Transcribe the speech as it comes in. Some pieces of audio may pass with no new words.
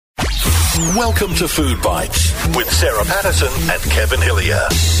Welcome to Food Bites with Sarah Patterson and Kevin Hillier.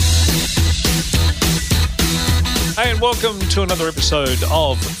 Hey, and welcome to another episode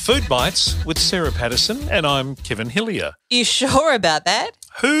of Food Bites with Sarah Patterson, and I'm Kevin Hillier. You sure about that?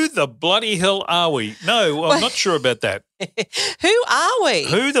 Who the bloody hell are we? No, I'm not sure about that. Who are we?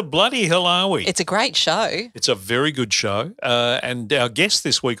 Who the bloody hell are we? It's a great show. It's a very good show, and our guest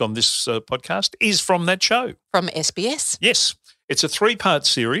this week on this podcast is from that show. From SBS? Yes. It's a three-part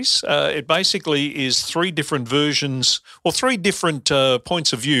series. It basically is three different versions or three different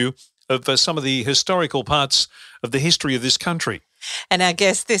points of view of some of the historical parts of the history of this country. And our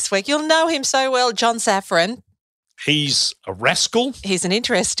guest this week, you'll know him so well, John Safran. He's a rascal. He's an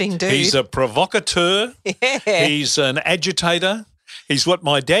interesting dude. He's a provocateur. Yeah. He's an agitator. He's what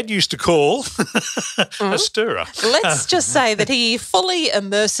my dad used to call a stirrer. Let's just say that he fully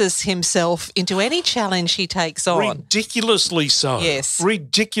immerses himself into any challenge he takes on. Ridiculously so. Yes.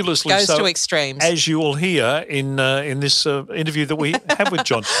 Ridiculously Goes so. to extremes. As you will hear in this interview that we have with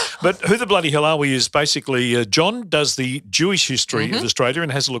John. But Who the Bloody Hell Are We is basically John does the Jewish history of Australia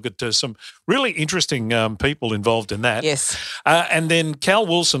and has a look at some really interesting people involved in that. Yes. And then Cal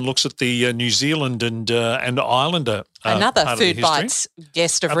Wilson looks at the New Zealand and Islander Another part of the Food history. Bites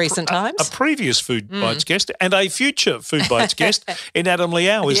guest of recent times. A previous Food Bites guest and a future Food Bites guest in Adam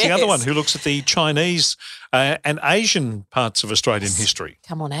Liao is the other one who looks at the Chinese and Asian parts of Australian history.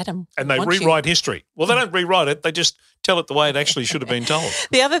 Come on, Adam. And they rewrite history. Well, they don't rewrite it. They just tell it the way it actually should have been told.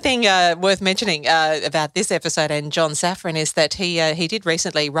 The other thing worth mentioning about this episode and John Safran is that he did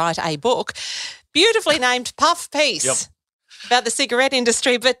recently write a book beautifully named Puff Piece. Yep. About the cigarette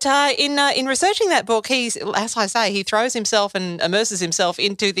industry, but in researching that book, he's, as I say, he throws himself and immerses himself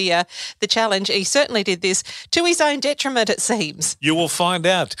into the challenge. He certainly did this to his own detriment, it seems. You will find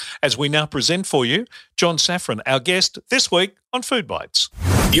out as we now present for you John Safran, our guest this week on Food Bites.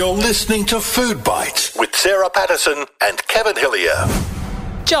 You're listening to Food Bites with Sarah Patterson and Kevin Hillier.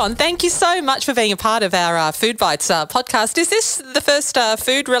 John, thank you so much for being a part of our Food Bites podcast. Is this the first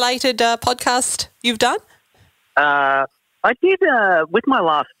food-related podcast you've done? I did, with my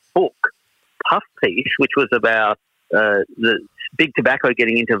last book, Puff Piece, which was about the big tobacco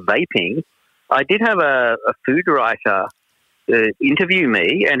getting into vaping, I did have a food writer interview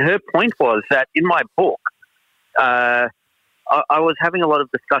me, and her point was that in my book, I was having a lot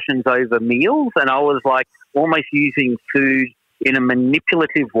of discussions over meals, and I was like almost using food in a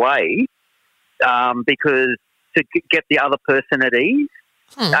manipulative way because to get the other person at ease.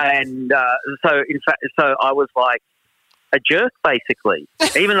 And so I was like a jerk, basically.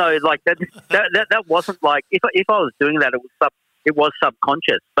 Even though, like that wasn't like if I was doing that, it was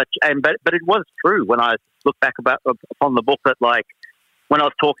subconscious. But it was true when I look back upon the book. That like when I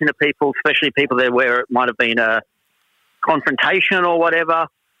was talking to people, especially people there where it might have been a confrontation or whatever,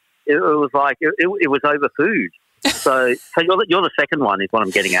 it was like it was over food. So you're the second one is what I'm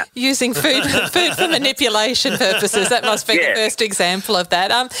getting at. Using food for manipulation purposes. That must be the first example of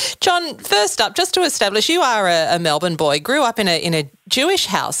that. John, first up, just to establish, you are a Melbourne boy, grew up in a Jewish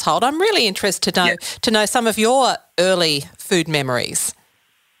household. I'm really interested to know some of your early food memories.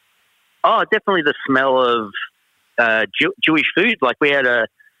 Oh, definitely the smell of Jewish food. Like we had a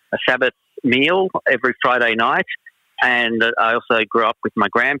Sabbath meal every Friday night, and I also grew up with my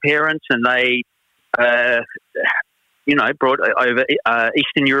grandparents, and they brought over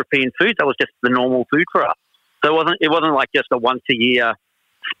Eastern European food. That was just the normal food for us. So it wasn't like just a once a year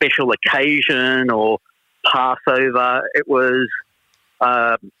special occasion or Passover. It was,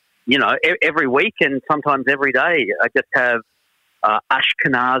 every week and sometimes every day. I just have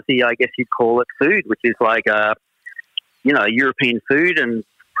Ashkenazi, I guess you'd call it, food, which is like European food, and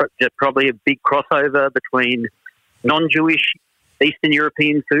probably a big crossover between non-Jewish Eastern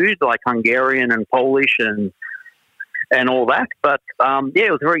European food like Hungarian and Polish and all that. But,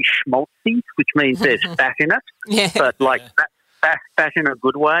 it was very schmaltzy, which means there's fat in it, but like fat in a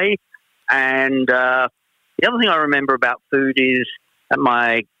good way. And the other thing I remember about food is at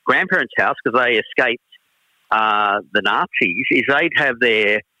my grandparents' house, because they escaped the Nazis, is they'd have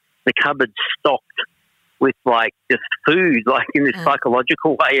the cupboard stocked with like just food, like in this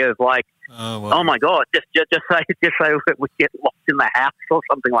psychological way of like, oh my God, just say we get locked in the house or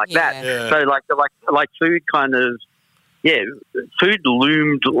something like that. Yeah. So like food kind of, food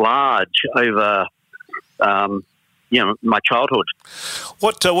loomed large over, my childhood.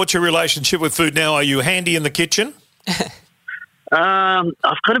 What's your relationship with food now? Are you handy in the kitchen?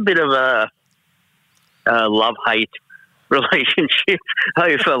 I've got a bit of a love-hate relationship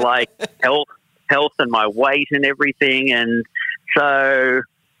over like health and my weight and everything, and so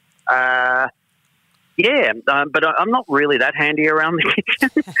Yeah, but I'm not really that handy around the kitchen.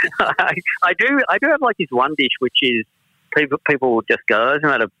 I do have like this one dish which is people will just go, isn't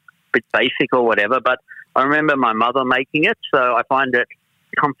that a bit basic or whatever? But I remember my mother making it, so I find it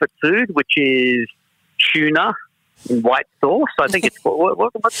comfort food, which is tuna in white sauce. I think it's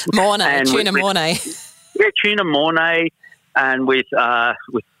what's Mornay, tuna with, mornay. Yeah, tuna mornay, and with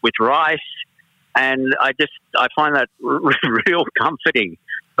rice, and I find that real comforting.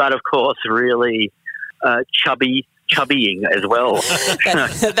 But of course, really chubbying as well.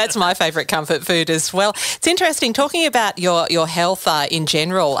 That's my favourite comfort food as well. It's interesting talking about your health in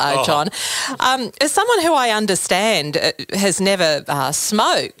general, John. As someone who I understand has never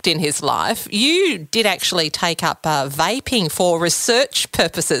smoked in his life, you did actually take up vaping for research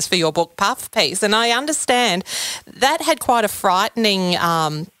purposes for your book Puff Piece, and I understand that had quite a frightening,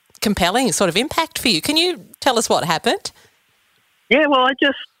 compelling sort of impact for you. Can you tell us what happened? Yeah, well, I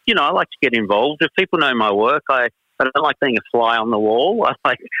like to get involved. If people know my work, I don't like being a fly on the wall.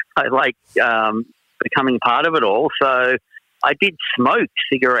 I like becoming part of it all. So I did smoke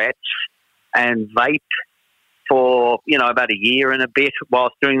cigarettes and vape for about a year and a bit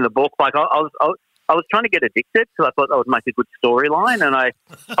whilst doing the book. Like I was trying to get addicted because I thought that would make a good storyline, and I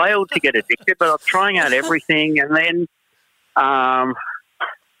failed to get addicted. But I was trying out everything, and then I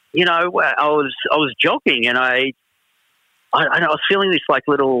was jogging, and I was feeling this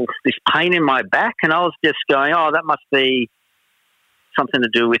pain in my back, and I was just going, oh, that must be something to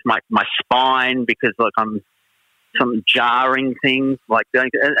do with my spine because I'm some jarring thing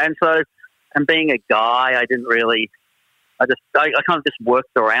and being a guy, I didn't really. I kind of just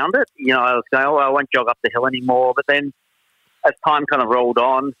worked around it. I was going, oh, I won't jog up the hill anymore. But then, as time kind of rolled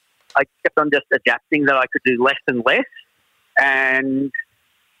on, I kept on just adapting that I could do less and less, and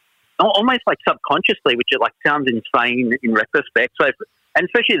almost like subconsciously, which sounds insane in retrospect. So, and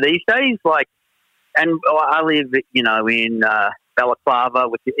especially these days, and I live, in Balaclava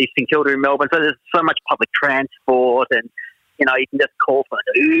with the Eastern Kilda in Melbourne, so there's so much public transport, and you can just call for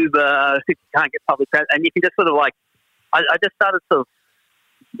an Uber if you can't get public transport, and you can just sort of I just started sort of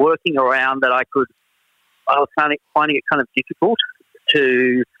working around that I was finding it kind of difficult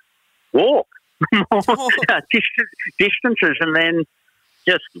to walk distances, and then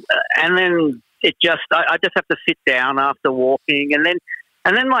I just have to sit down after walking, and then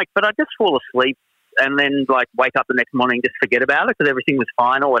but I just fall asleep and then wake up the next morning and just forget about it because everything was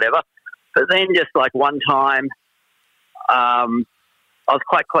fine or whatever. But then just one time, I was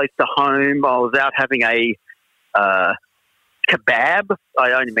quite close to home. I was out having a kebab.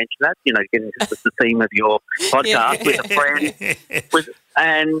 I only mention that, getting into the theme of your podcast with a friend.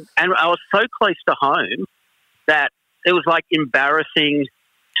 And I was so close to home that it was embarrassing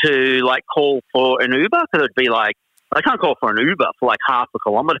to call for an Uber because it'd be I can't call for an Uber for half a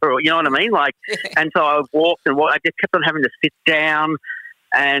kilometre, or you know what I mean? And so I walked and walked. I just kept on having to sit down,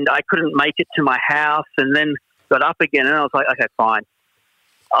 and I couldn't make it to my house, and then got up again, and I was like, okay, fine,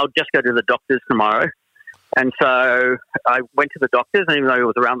 I'll just go to the doctor's tomorrow. And so I went to the doctor's, and even though it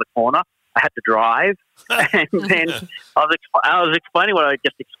was around the corner, I had to drive. And then I was explaining what I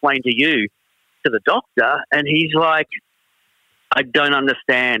just explained to you to the doctor, and he's like, I don't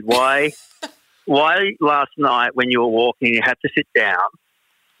understand why last night when you were walking you had to sit down,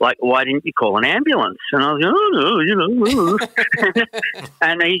 why didn't you call an ambulance? And I was like,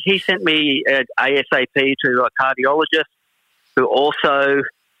 and he sent me ASAP to a cardiologist who also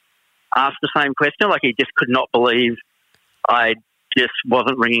asked the same question. He just could not believe I just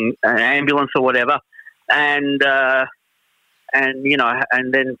wasn't ringing an ambulance or whatever. And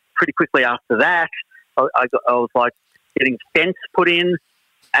then pretty quickly after that, I was getting stents put in,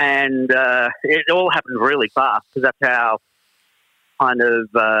 and it all happened really fast because that's how kind of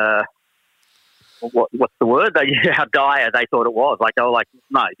what's the word? How dire they thought it was. They were like,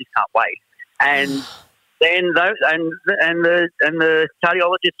 no, this can't wait. And then the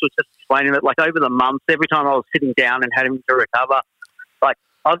cardiologist was just explaining that over the months, every time I was sitting down and having to recover, I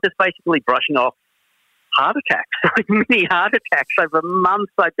was just basically brushing off heart attacks, mini heart attacks. Over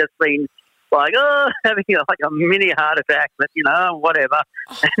months, I'd just been having a mini heart attack, but whatever,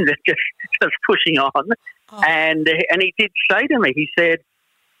 and just pushing on. Oh. And he did say to me, he said,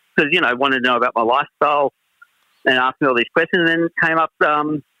 because wanted to know about my lifestyle and asked me all these questions, and then came up,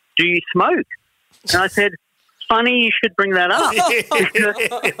 do you smoke? And I said, funny you should bring that up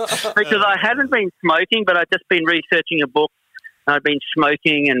because I hadn't been smoking, but I'd just been researching a book. I'd been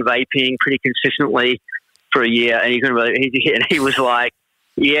smoking and vaping pretty consistently for a year, and he was like,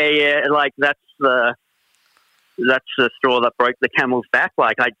 yeah, that's the straw that broke the camel's back.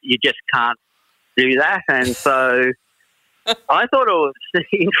 You just can't do that. And so I thought it was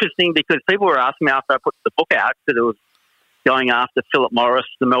interesting because people were asking me after I put the book out, because it was going after Philip Morris,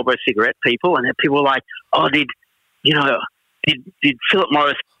 the Marlboro cigarette people, and people were like, "Oh, did Philip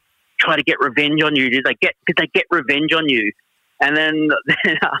Morris try to get revenge on you? Did they get revenge on you?" And then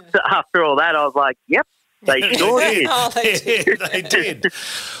after all that, I was like, "Yep, they sure did." Oh, they did. They did.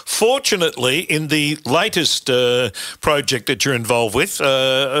 Fortunately, in the latest project that you're involved with,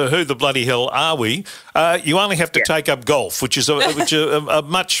 Who the Bloody Hell Are We? You only have to take up golf, which is a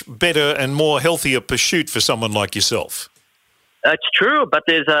much better and more healthier pursuit for someone like yourself. It's true, but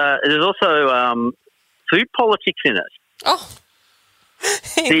there's also food politics in it. Oh.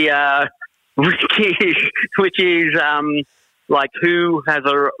 which is like who has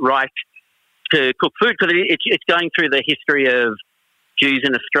a right to cook food, because it's going through the history of Jews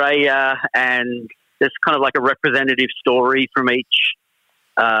in Australia, and there's kind of like a representative story from each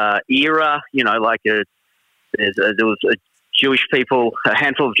era. You know, like there was a Jewish people, a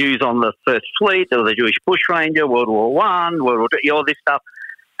handful of Jews on the First Fleet. There was a Jewish bushranger, World War One, World War II, all this stuff,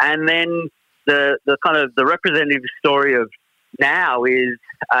 and then the kind of the representative story of now is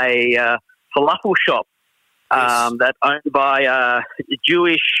a falafel shop that's owned by a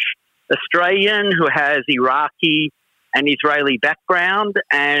Jewish Australian who has Iraqi and Israeli background,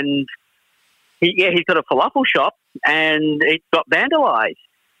 and he's got a falafel shop, and it got vandalised.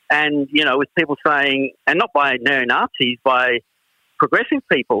 And, you know, with people saying, and not by neo-Nazis, by progressive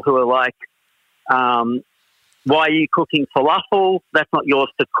people who are like, why are you cooking falafel? That's not yours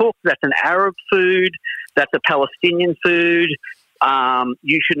to cook. That's an Arab food. That's a Palestinian food.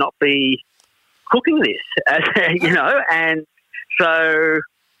 You should not be cooking this, you know. And so,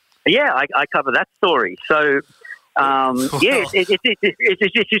 yeah, I cover that story. So, it's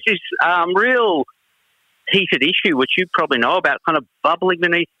this real heated issue, which you probably know about, kind of bubbling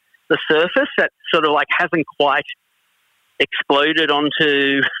beneath the surface, that sort of like hasn't quite exploded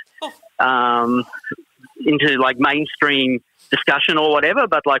onto into like mainstream discussion or whatever.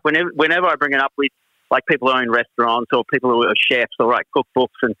 But like whenever I bring it up with like people who own restaurants or people who are chefs or write cookbooks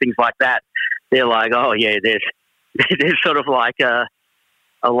and things like that, they're like, oh yeah, there's sort of like a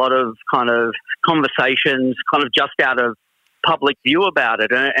lot of kind of conversations kind of just out of public view about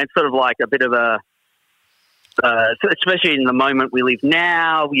it, and sort of like a bit of a especially in the moment we live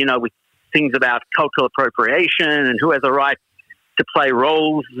now, you know, with things about cultural appropriation and who has a right to play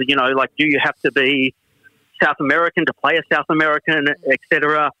roles, you know, like do you have to be South American to play a South American,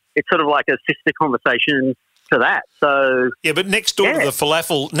 etc. It's sort of like a sister conversation to that. So yeah, but next door to the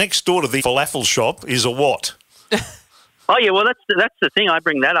falafel shop is a what? Oh yeah, well that's the thing. I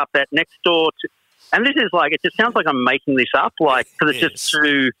bring that up. That next door to, and this is like, it just sounds like I'm making this up, like because it's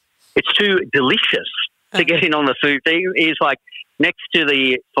too delicious to get in on the food thing. Is like next to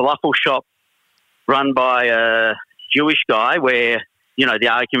the falafel shop run by a Jewish guy, where you know the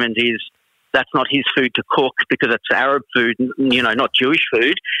argument is that's not his food to cook because it's Arab food, you know, not Jewish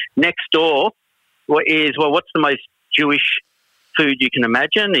food. Next door is, well, what's the most Jewish food you can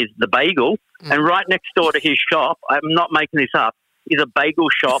imagine is the bagel. And right next door to his shop, I'm not making this up, is a bagel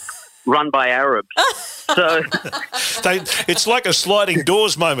shop run by Arabs. So it's like a sliding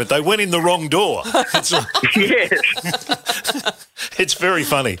doors moment. They went in the wrong door. Yes. It's very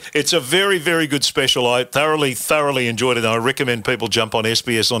funny. It's a very, very good special. I thoroughly enjoyed it. And I recommend people jump on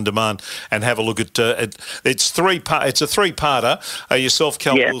SBS On Demand and have a look at it. It's a three-parter. Yourself,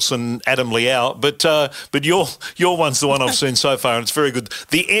 Cal Wilson, Adam Liao. But your one's the one I've seen so far, and it's very good.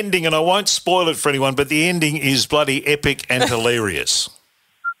 The ending, and I won't spoil it for anyone, but the ending is bloody epic and hilarious.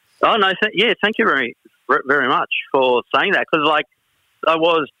 Oh, no, thank you very much for saying that, because, like,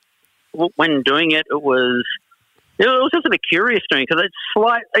 when doing it, it was just a bit curious to me, because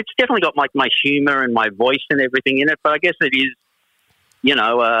it's definitely got, like, my humour and my voice and everything in it, but I guess it is, you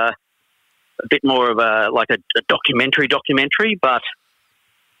know, a bit more of a documentary, but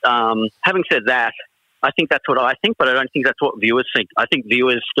having said that, I think that's what I think, but I don't think that's what viewers think. I think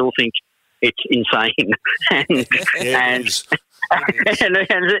viewers still think it's insane. And it's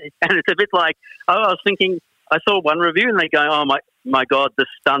a bit like, I was thinking, I saw one review and they go, oh my God, the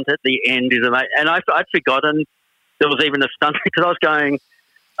stunt at the end is amazing. And I'd forgotten there was even a stunt, because I was going,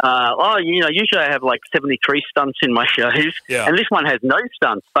 usually I have like 73 stunts in my shows, and this one has no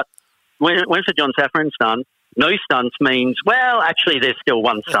stunts. But when it's a John Safran stunt, no stunts means, well, actually, there's still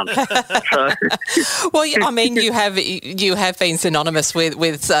one stunt. Well, I mean, you have been synonymous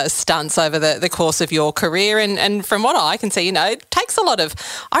with stunts over the course of your career, and from what I can see, you know, I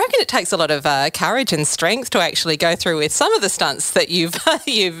reckon it takes a lot of courage and strength to actually go through with some of the stunts that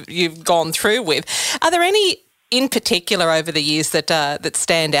you've gone through with. Are there any in particular over the years that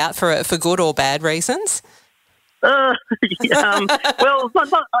stand out for good or bad reasons? Well,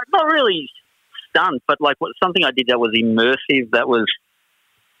 not really stunt, but like something I did that was immersive, that was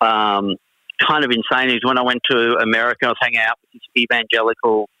kind of insane, is when I went to America. I was hanging out with this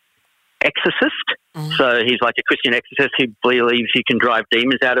evangelical exorcist. So he's like a Christian exorcist who believes he can drive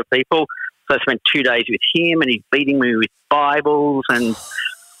demons out of people. So I spent 2 days with him, and he's beating me with Bibles, and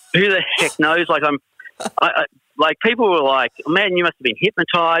who the heck knows? Like like people were like, "Man, you must have been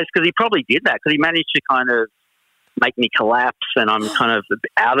hypnotized," because he probably did that, because he managed to kind of make me collapse, and I'm kind of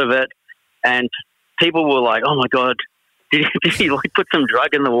out of it. And people were like, "Oh my God, did he like put some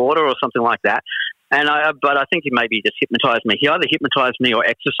drug in the water or something like that?" And but I think he maybe just hypnotized me. He either hypnotized me or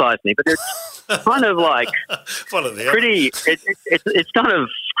exercised me. But it's kind of like pretty. It's kind of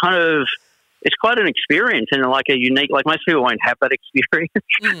it's quite an experience, and like a unique. Like most people won't have that experience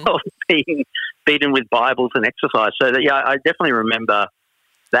of being beaten with Bibles and exercise. So that, yeah, I definitely remember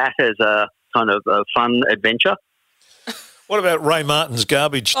that as a kind of a fun adventure. What about Ray Martin's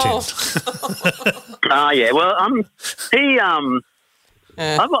garbage tin? Yeah. Well,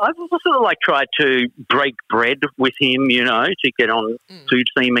 I've sort of like tried to break bread with him, to get on food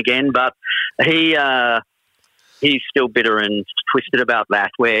theme again, but he's still bitter and twisted about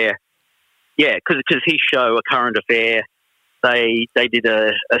that. Where, yeah, because his show, A Current Affair, they did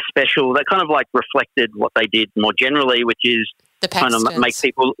a special that kind of like reflected what they did more generally, which is kind of make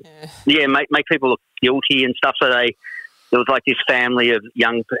people, make people look guilty and stuff. So there was like this family of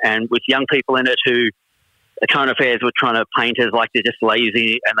young people in it who The Current Affairs were trying to paint as like they're just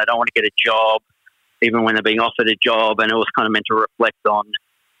lazy and they don't want to get a job, even when they're being offered a job. And it was kind of meant to reflect on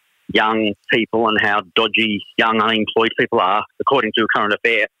young people and how dodgy young unemployed people are, according to A Current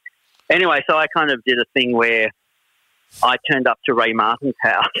Affair. Anyway, so I kind of did a thing where I turned up to Ray Martin's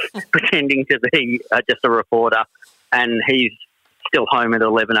house pretending to be just a reporter, and he's still home at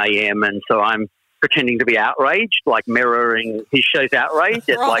 11 a.m. And so I'm pretending to be outraged, like mirroring his show's outrage.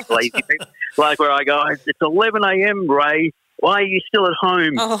 It's like lazy people. Like where I go, it's 11 a.m., Ray. Why are you still at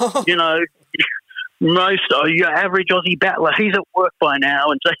home? Oh. Your average Aussie battler, he's at work by now.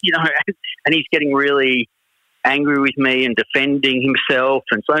 And so, and he's getting really angry with me and defending himself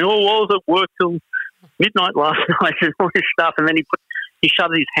and saying, "Oh, I was at work till midnight last night," and all this stuff. And then he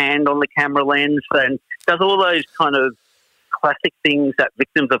shoves his hand on the camera lens and does all those kind of classic things that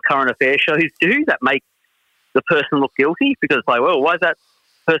victims of current affair shows do that make the person look guilty, because it's like, well, why is that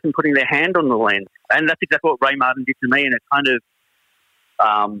person putting their hand on the lens? And that's exactly what Ray Martin did to me, and it kind of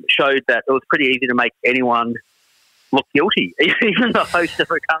showed that it was pretty easy to make anyone look guilty, even the host of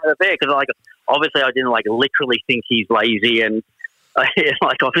a current affair, because like obviously I didn't like literally think he's lazy, and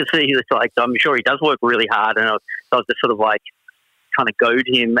like obviously it's like I'm sure he does work really hard, and I was just sort of like trying to goad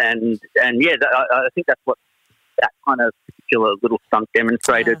him, and yeah, I think that's what that kind of particular little stunt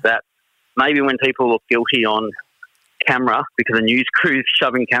demonstrated, that maybe when people look guilty on camera because a news crew's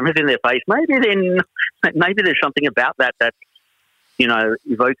shoving cameras in their face, maybe there's something about that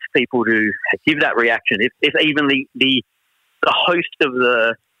evokes people to give that reaction. If even the host of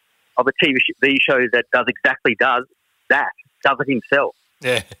a TV show that does it himself.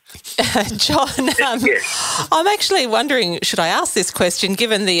 Yeah. John, I'm actually wondering, should I ask this question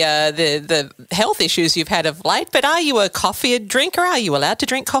given the health issues you've had of late, but are you a coffee drinker? Are you allowed to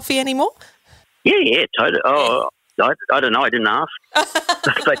drink coffee anymore? Yeah, totally. Oh, I don't know. I didn't ask.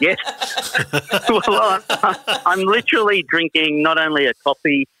 But yes. Well, I'm literally drinking not only a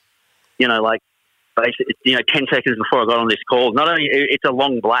coffee, like basically, 10 seconds before I got on this call. Not only, it's a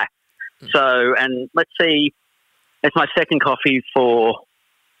long black. So, and let's see, it's my second coffee for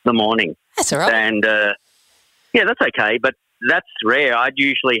the morning. That's all right. And yeah, that's okay, but that's rare. I'd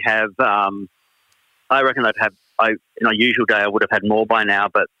usually have, I reckon in a usual day I would have had more by now,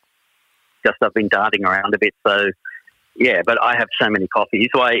 but just I've been darting around a bit. So yeah, but I have so many coffees.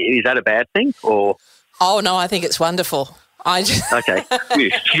 Why, is that a bad thing or? Oh no, I think it's wonderful. Okay.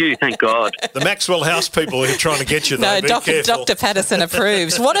 Phew, thank God. The Maxwell House people are trying to get you though. No, Dr. Patterson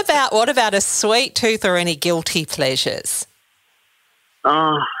approves. What about a sweet tooth or any guilty pleasures?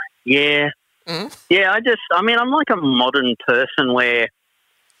 Oh, yeah. Yeah, I'm like a modern person where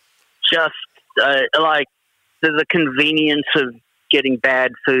just like the convenience of getting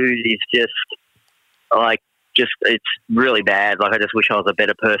bad food is it's really bad. Like I just wish I was a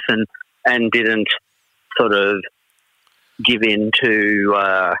better person and didn't sort of give in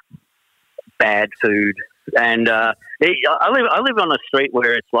to bad food. And I live on a street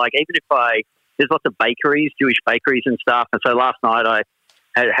where it's like, even if there's lots of bakeries, Jewish bakeries and stuff. And so last night I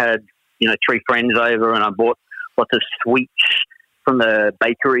had 3 friends over and I bought lots of sweets from the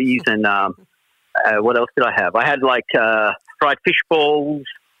bakeries. And what else did I have? I had like fried fish balls,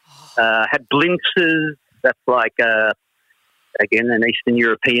 had blintzes, That's like, again, an Eastern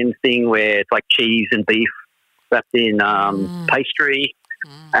European thing where it's like cheese and beef wrapped in pastry.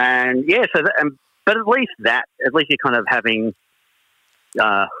 And, yeah, but at least you're kind of having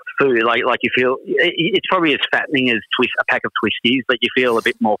food, like you feel, it's probably as fattening as a pack of Twisties, but you feel a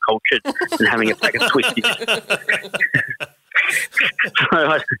bit more cultured than having a pack of Twisties.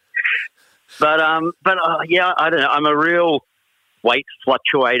 Yeah, I don't know. I'm a real weight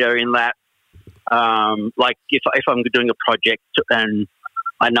fluctuator in that. Like if I'm doing a project and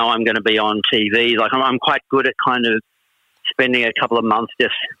I know I'm going to be on TV, like I'm quite good at kind of spending a couple of months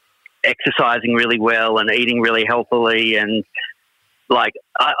just exercising really well and eating really healthily, and like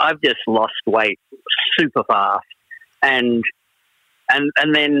I've just lost weight super fast, and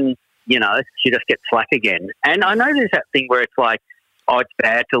then you just get slack again. And I know there's that thing where it's like, oh, it's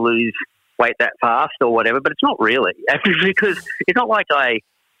bad to lose weight that fast or whatever, but it's not really, because it's not like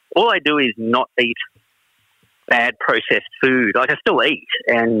all I do is not eat bad processed food. Like I still eat,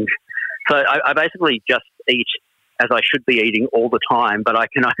 and so I basically just eat as I should be eating all the time, but I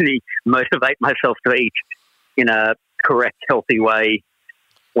can only motivate myself to eat in a correct, healthy way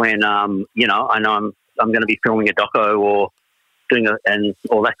when I know I'm going to be filming a doco or doing and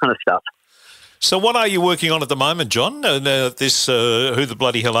all that kind of stuff. So what are you working on at the moment, John? This Who the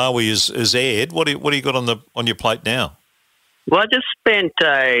Bloody Hell Are We is aired. What do you got on your plate now? Well, I just spent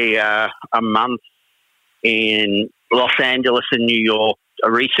a month in Los Angeles and New York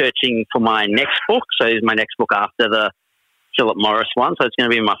researching for my next book. So it's my next book after the Philip Morris one. So it's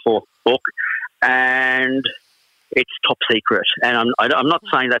going to be my fourth book, and it's top secret. And I'm not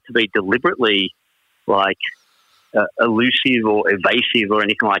saying that to be deliberately like elusive or evasive or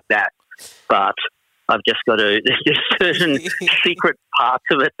anything like that. But I've just got to, there's just certain secret parts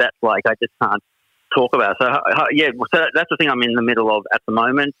of it that like I just can't talk about. So that's the thing I'm in the middle of at the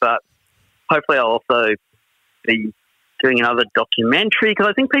moment. But hopefully I'll also be doing another documentary, because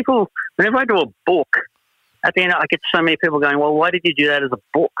I think people, whenever I do a book, at the end I get so many people going, well, why did you do that as a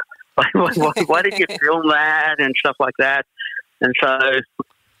book? Why did you film that and stuff like that? And so,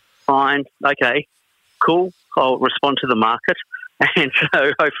 fine, okay, cool, I'll respond to the market. And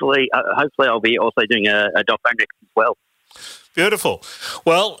so hopefully I'll be also doing a doc next as well. Beautiful.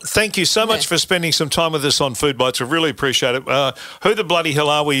 Well, thank you so much for spending some time with us on Food Bites. I really appreciate it. Who the Bloody Hell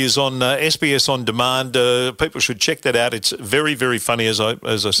Are We is on SBS On Demand. People should check that out. It's very, very funny. As I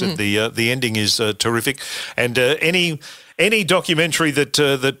said, the ending is terrific. And any documentary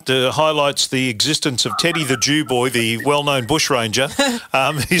that highlights the existence of Teddy the Jew Boy, the well-known bushranger,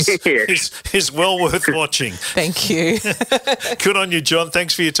 is well worth watching. Thank you. Good on you, John.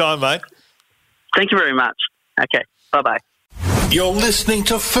 Thanks for your time, mate. Thank you very much. Okay, bye-bye. You're listening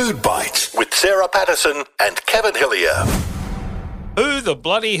to Food Bites with Sarah Patterson and Kevin Hillier. Who the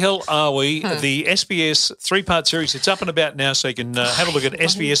Bloody Hell Are We? The SBS three-part series. It's up and about now, so you can have a look at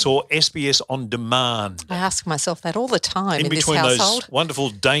SBS or SBS On Demand. I ask myself that all the time in this between household. Those wonderful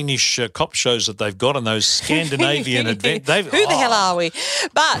Danish cop shows that they've got and those Scandinavian adventures. Who the hell are we?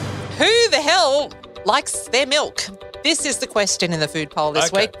 But who the hell likes their milk? This is the question in the food poll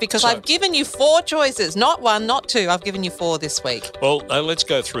this week, because I've given you 4 choices. Not 1, not 2. I've given you 4 this week. Well, let's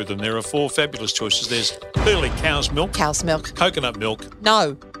go through them. There are 4 fabulous choices. There's clearly cow's milk. Cow's milk. Coconut milk.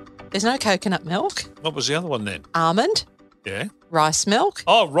 No. There's no coconut milk. What was the other one then? Almond. Yeah. Rice milk.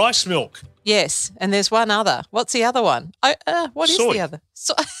 Oh, rice milk. Yes. And there's one other. What's the other one? What is Soy. the other?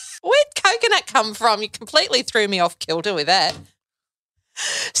 Where'd coconut come from? You completely threw me off kilter with that.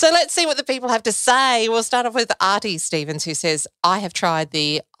 So let's see what the people have to say. We'll start off with Artie Stevens, who says, I have tried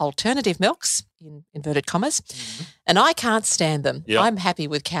the alternative milks, in inverted commas, and I can't stand them. Yep. I'm happy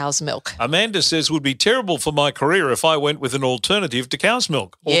with cow's milk. Amanda says, would be terrible for my career if I went with an alternative to cow's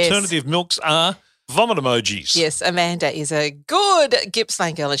milk. Yes. Alternative milks are vomit emojis. Yes, Amanda is a good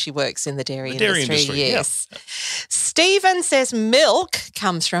Gippsland girl and she works in the dairy industry. Yes. Yep. Stephen says milk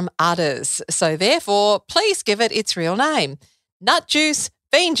comes from udders, so therefore please give it its real name. Nut juice,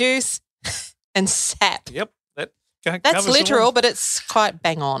 bean juice, and sap. Yep. That's literal, but it's quite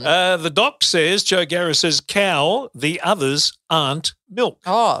bang on. The doc says, Joe Garris says, cow, the others aren't milk.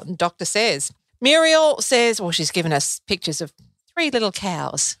 Oh, doctor says. Muriel says, well, she's given us pictures of 3 little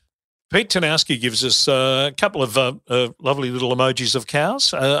cows. Pete Tanowski gives us a couple of lovely little emojis of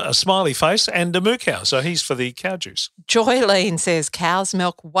cows, a smiley face and a moo cow. So he's for the cow juice. Joylene says cow's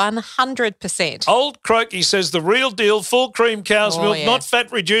milk 100%. Old Croaky says the real deal, full cream cow's milk, not fat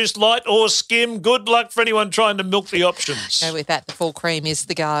reduced, light or skim. Good luck for anyone trying to milk the options. Go with that. The full cream is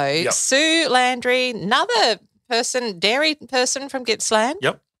the go. Yep. Sue Landry, another person, dairy person from Gippsland.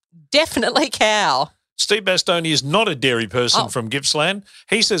 Yep. Definitely cow. Steve Bastoni is not a dairy person from Gippsland.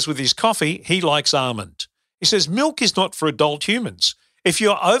 He says with his coffee, he likes almond. He says, milk is not for adult humans. If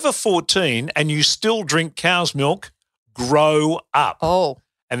you're over 14 and you still drink cow's milk, grow up. Oh.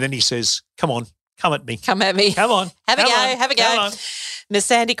 And then he says, come on, come at me. Come at me. Come on. Have a go. Miss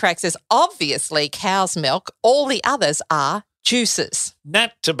Sandy Crack says, obviously cow's milk. All the others are juices.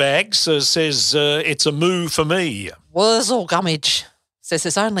 Nat Tabags says it's a moo for me. Wurzle Gummidge says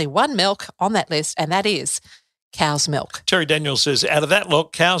there's only one milk on that list, and that is cow's milk. Terry Daniels says, out of that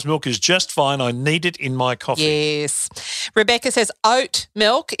lot, cow's milk is just fine. I need it in my coffee. Yes. Rebecca says oat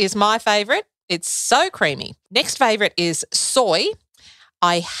milk is my favourite. It's so creamy. Next favourite is soy.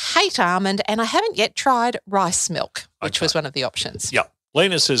 I hate almond, and I haven't yet tried rice milk, which was one of the options. Yep.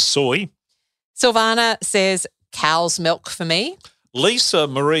 Lena says soy. Silvana says cow's milk for me. Lisa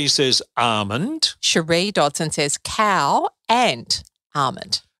Marie says almond. Cherie Dodson says cow and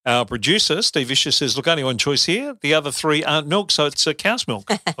almond. Our producer, Steve Vicious, says, look, only one choice here. The other three aren't milk, so it's cow's milk,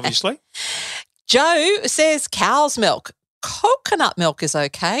 obviously. Joe says cow's milk. Coconut milk is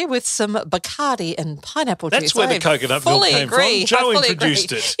okay with some Bacardi and pineapple juice. That's where the coconut milk came from. Joe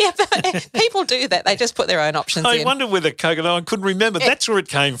introduced it. Yeah, but people do that. They just put their own options in. I wondered where the coconut, I couldn't remember. That's where it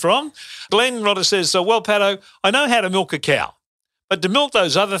came from. Glenn Rodder says, well, Pato, I know how to milk a cow. But to milk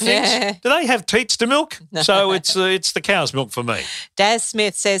those other things, do they have teats to milk? No. So it's the cow's milk for me. Daz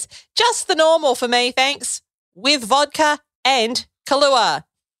Smith says, just the normal for me, thanks, with vodka and Kahlua.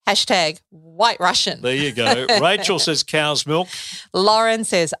 Hashtag White Russian. There you go. Rachel says cow's milk. Lauren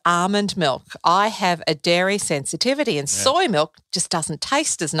says almond milk. I have a dairy sensitivity and soy milk just doesn't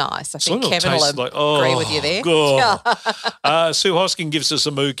taste as nice. I think Kevin will agree with you there. Sue Hoskin gives us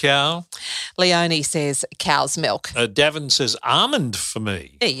a moo cow. Leonie says cow's milk. Davin says almond for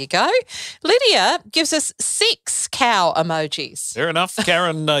me. There you go. Lydia gives us 6 cow emojis. Fair enough.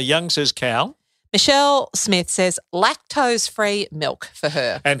 Karen Young says cow. Michelle Smith says lactose-free milk for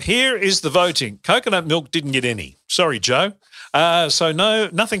her. And here is the voting. Coconut milk didn't get any. Sorry, Joe. So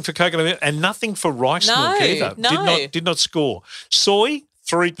nothing for coconut milk and nothing for rice milk either. No. Did not score. Soy,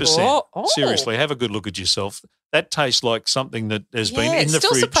 3%. Oh. Seriously, have a good look at yourself. That tastes like something that has been in the fridge. It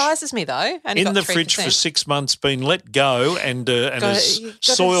still surprises me though. In the fridge for 6 months, been let go and has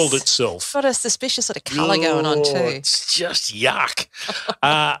soiled itself. Got a suspicious sort of colour going on too. It's just yuck.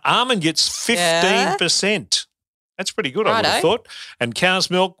 Almond gets 15%. That's pretty good, I would have thought. And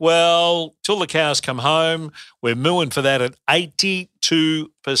cow's milk, well, till the cows come home, we're mooing for that at 82%.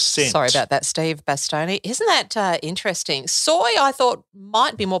 Sorry about that, Steve Bastoni. Isn't that interesting? Soy, I thought,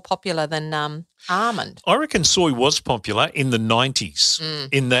 might be more popular than almond. I reckon soy was popular in the 90s.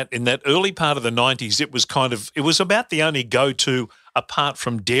 In that early part of the 90s, it was about the only go-to apart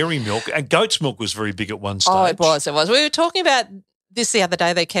from dairy milk. And goat's milk was very big at one stage. Oh, it was. We were talking about this the other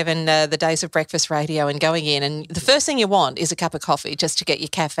day, though, Kevin, the days of breakfast radio and going in, and the first thing you want is a cup of coffee just to get your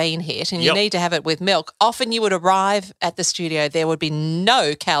caffeine hit, and you need to have it with milk. Often you would arrive at the studio, there would be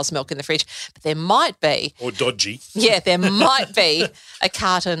no cow's milk in the fridge, but there might be. Or dodgy. Yeah, there might be a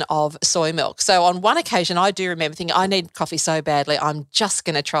carton of soy milk. So on one occasion, I do remember thinking, I need coffee so badly, I'm just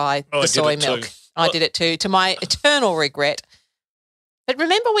going to try the soy milk. I did it too, to my eternal regret. But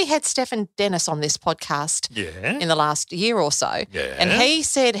remember we had Stephen Dennis on this podcast in the last year or so, and he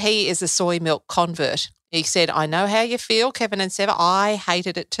said he is a soy milk convert. He said, I know how you feel, Kevin and Seva. I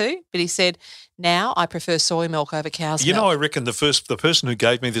hated it too, but he said, now I prefer soy milk over cow's milk. You know, I reckon the person who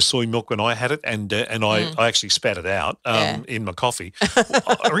gave me the soy milk when I had it and I actually spat it out in my coffee,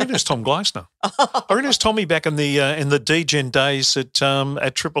 I reckon it was Tom Gleisner. I reckon it was Tommy back in the D-Gen days at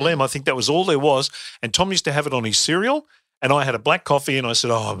Triple M. I think that was all there was, and Tom used to have it on his cereal. And I had a black coffee and I said,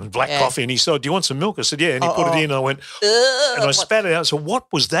 black coffee. And he said, do you want some milk? I said, yeah. And he put it in and I went, and I spat it out. So what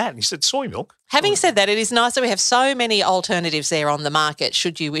was that? And he said, soy milk. Having said that, it is nice that we have so many alternatives there on the market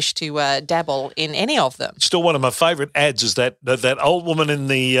should you wish to dabble in any of them. Still one of my favourite ads is that old woman in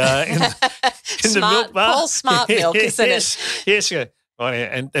the the milk bar. Paul Smart milk, isn't it? Yes, yeah.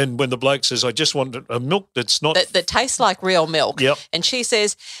 And when the bloke says, I just want a milk that's not... That tastes like real milk. Yep. And she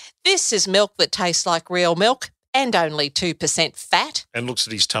says, this is milk that tastes like real milk. And only 2% fat. And looks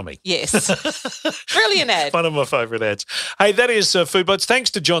at his tummy. Yes. Brilliant ad. One of my favourite ads. Hey, that is Food Bites.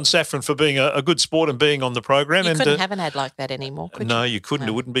 Thanks to John Safran for being a good sport and being on the program. You couldn't have an ad like that anymore, could you? No, you couldn't.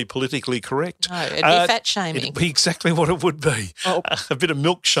 No. It wouldn't be politically correct. No, it'd be fat shaming. It'd be exactly what it would be. Oh. A bit of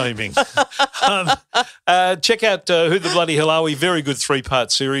milk shaming. Check out Who the Bloody Hell Are We? Very good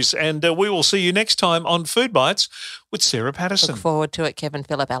 3-part series. And we will see you next time on Food Bites with Sarah Patterson. Look forward to it, Kevin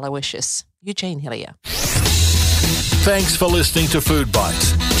Phillip Aloysius. Eugene Hillier. Thanks for listening to Food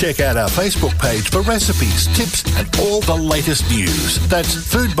Bites. Check out our Facebook page for recipes, tips, and all the latest news. That's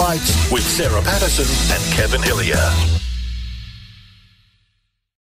Food Bites with Sarah Patterson and Kevin Hillier.